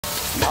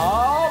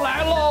好，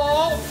来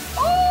喽！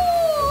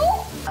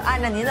按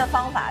照您的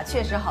方法，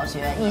确实好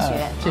学，易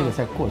学。这个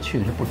在过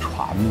去是不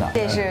传的。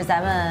这是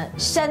咱们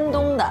山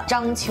东的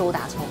章丘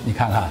大葱，你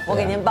看看，我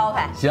给您剥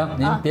开。行，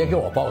您别给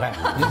我剥开，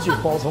您去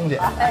剥葱去。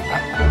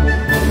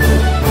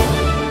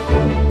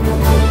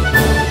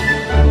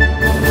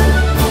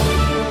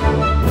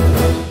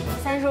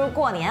三叔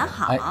过年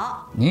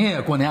好，您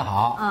也过年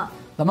好。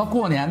咱们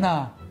过年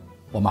呢，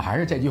我们还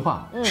是这句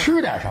话，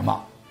吃点什么？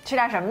吃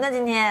点什么呢？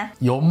今天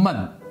油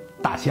焖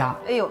大虾。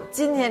哎呦，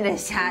今天这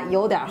虾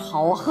有点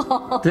豪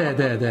横。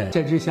对，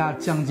这只虾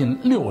将近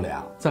6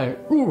两，在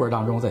入味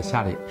当中，在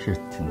虾里是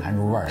挺难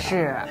入味的，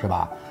是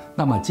吧？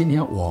那么今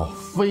天我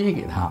非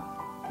给它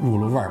入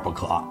了味儿不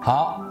可。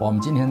好，我们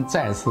今天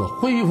再次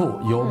恢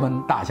复油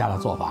焖大虾的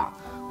做法。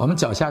我们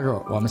绞虾的时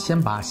候，我们先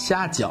把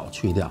虾脚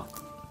去掉，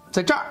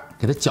在这儿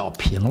给它绞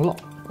平了。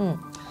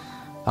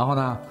然后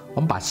呢，我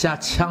们把虾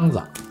腔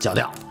子绞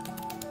掉。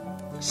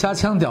虾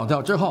腔绞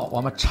掉之后，我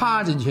们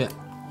插进去，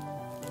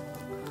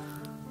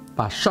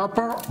把沙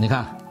包，你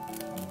看，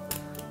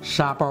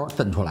沙包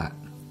蹬出来，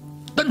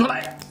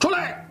出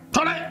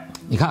来，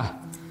你看，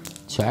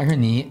全是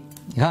泥。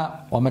你看，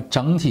我们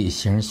整体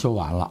形修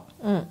完了。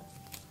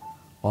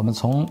我们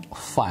从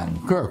反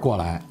个过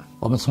来，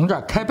我们从这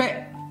儿开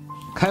背，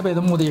开背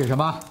的目的是什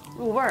么？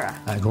入味儿啊！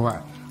哎，入味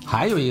儿。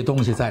还有一个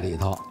东西在里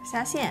头，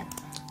虾线。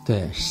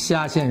对，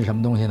虾线是什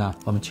么东西呢？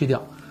我们去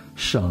掉，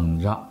省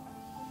着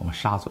我们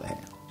杀嘴。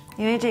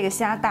因为这个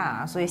虾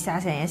大，所以虾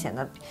线也显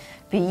得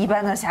比一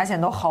般的虾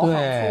线都好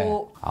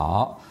粗。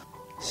好，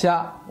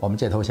虾，我们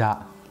这头虾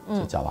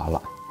就绞完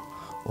了，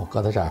我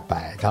搁在这儿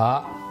摆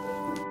着。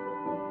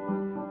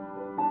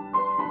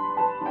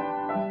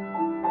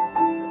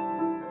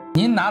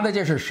您拿的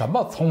这是什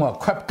么葱啊？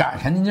快赶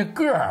上您这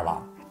个儿了。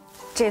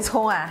这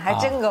葱啊，还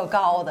真够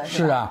高的，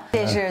是啊。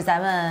这是咱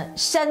们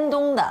山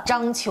东的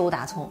章丘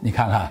大葱，你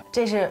看看，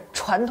这是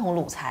传统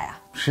鲁菜啊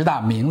，10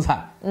大名菜，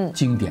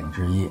经典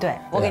之一。对，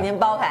我给您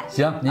剥开。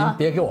行，您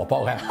别给我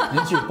剥开，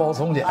您去剥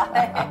葱去。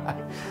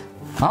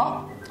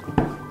好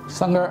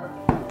，3根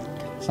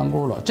，3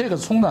轱辘。这个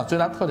葱呢，最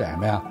大特点什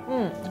么呀？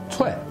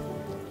脆，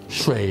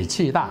水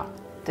气大。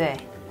对，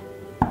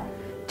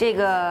这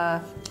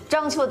个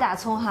章丘大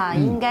葱哈，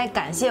应该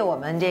感谢我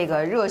们这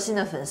个热心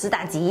的粉丝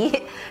大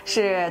吉，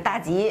是大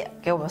吉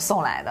给我们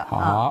送来的。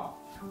好，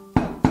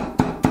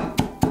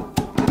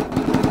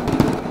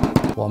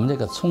我们这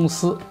个葱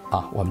丝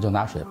啊，我们就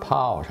拿水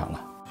泡上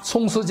了。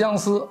葱丝、姜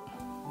丝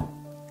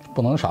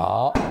不能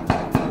少，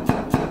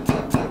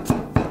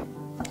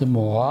一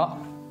抹。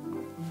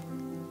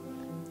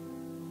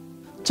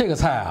这个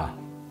菜啊，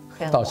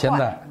到现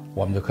在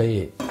我们就可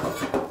以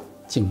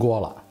进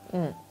锅了。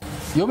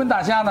油焖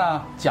大虾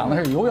呢，讲的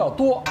是油要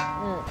多。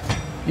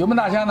油焖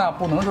大虾呢，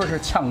不能说是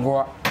炝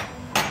锅，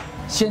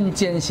先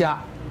煎虾。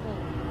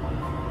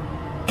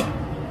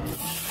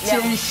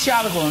煎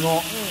虾的过程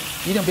中，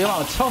一定别忘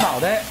了敲脑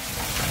袋。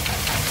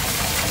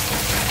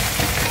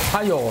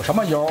它有什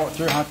么油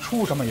就让它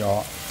出什么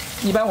油。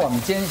一般我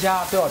们煎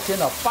虾都要煎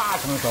到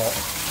80%熟。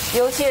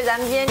尤其是咱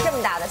们今天这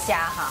么大的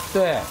虾哈，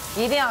对，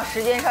一定要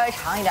时间稍微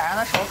长一点，让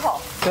它熟透。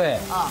对，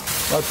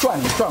要转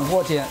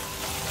锅煎。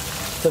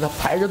给它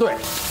排着队，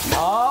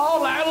好，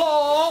来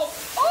喽！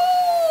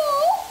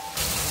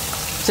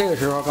这个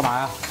时候干嘛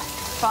呀？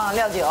放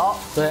料酒，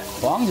对，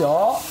黄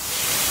酒、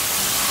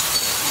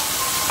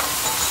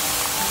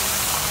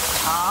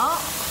糖、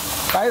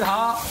白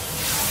糖，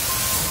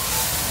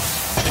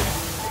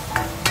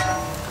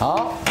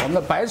好，我们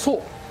的白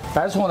醋，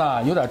白醋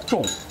呢有点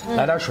重，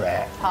来点水。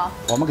好，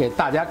我们给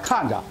大家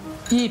看着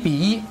，1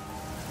比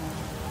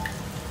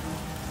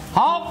1。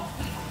好，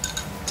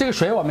这个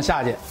水我们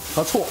下去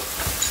和醋。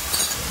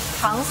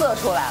糖色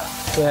出来了，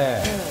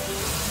对，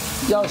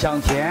要想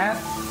甜，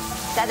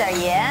加点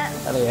盐，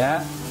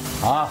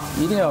啊，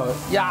一定要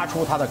压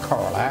出它的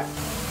口来。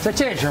在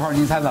这时候，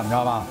您猜怎么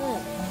着吧？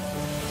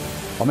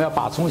我们要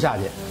把葱下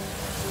去，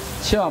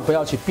千万不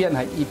要去煸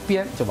它，一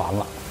煸就完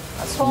了。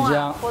把葱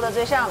啊铺到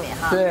最上面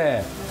哈。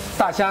对，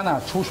大虾呢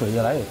出水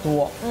越来越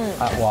多，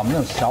我们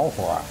用小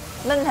火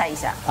焖它一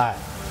下。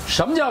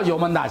什么叫油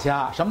焖大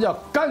虾？什么叫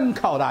干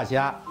靠大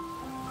虾？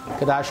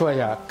给大家说一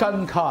下，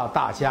干靠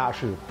大虾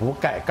是不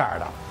盖盖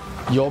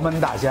的，油焖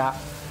大虾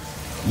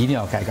一定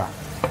要盖盖。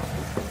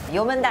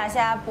油焖大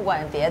虾不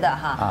管别的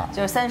哈，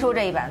就是三叔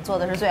这一版做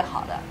的是最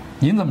好的。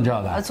您怎么知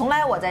道的？从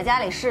来我在家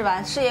里试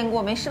验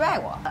过，没失败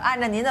过。按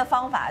照您的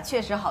方法，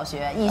确实好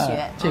学，易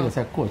学。这个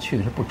在过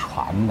去是不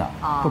传的，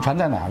不传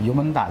在哪儿？油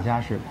焖大虾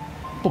是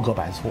不搁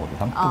白醋的，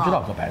咱们不知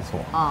道搁白醋。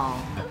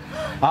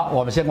好，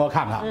我们先给我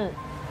看看。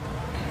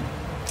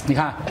你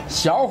看，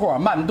小火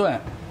慢炖。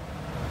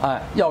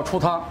要出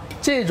汤，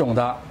这种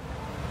的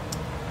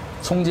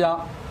葱姜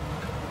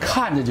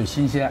看着就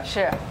新鲜。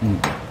是，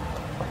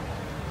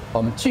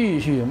我们继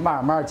续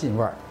慢慢进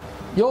味儿。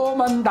油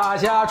焖大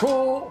虾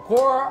出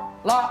锅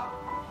了，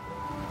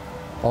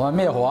我们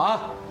灭火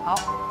啊。好，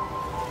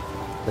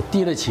这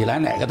提了起来，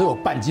哪个都有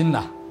半斤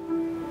呢。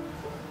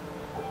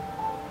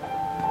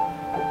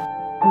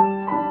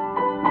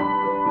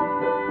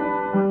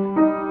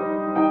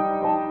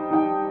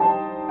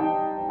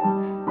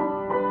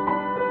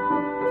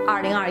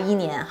2021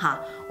年哈，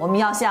我们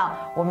要像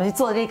我们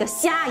做这个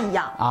虾一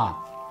样啊，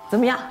怎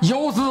么样？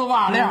油滋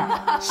瓦亮，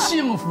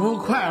幸福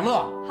快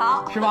乐，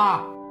好，是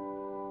吧？